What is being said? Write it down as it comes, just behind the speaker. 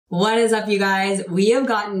What is up, you guys? We have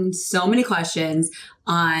gotten so many questions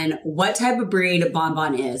on what type of breed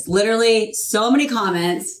Bonbon is. Literally so many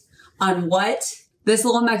comments on what this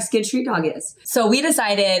little Mexican street dog is. So we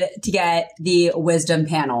decided to get the Wisdom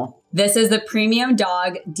Panel. This is the premium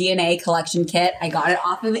dog DNA collection kit. I got it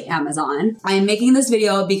off of Amazon. I'm making this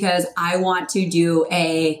video because I want to do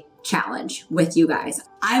a challenge with you guys.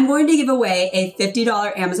 I'm going to give away a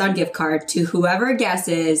 $50 Amazon gift card to whoever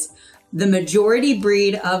guesses the majority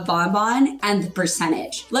breed of Bonbon and the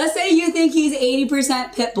percentage. Let's say you think he's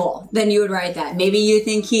 80% pit bull, then you would write that. Maybe you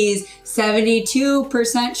think he's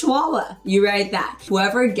 72% Chihuahua, you write that.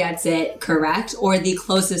 Whoever gets it correct or the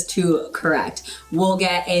closest to correct will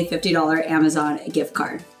get a $50 Amazon gift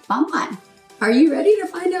card. Bonbon, are you ready to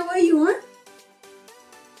find out what you want?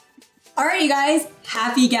 All right, you guys,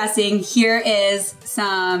 happy guessing. Here is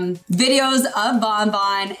some videos of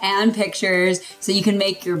Bonbon and pictures so you can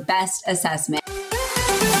make your best assessment.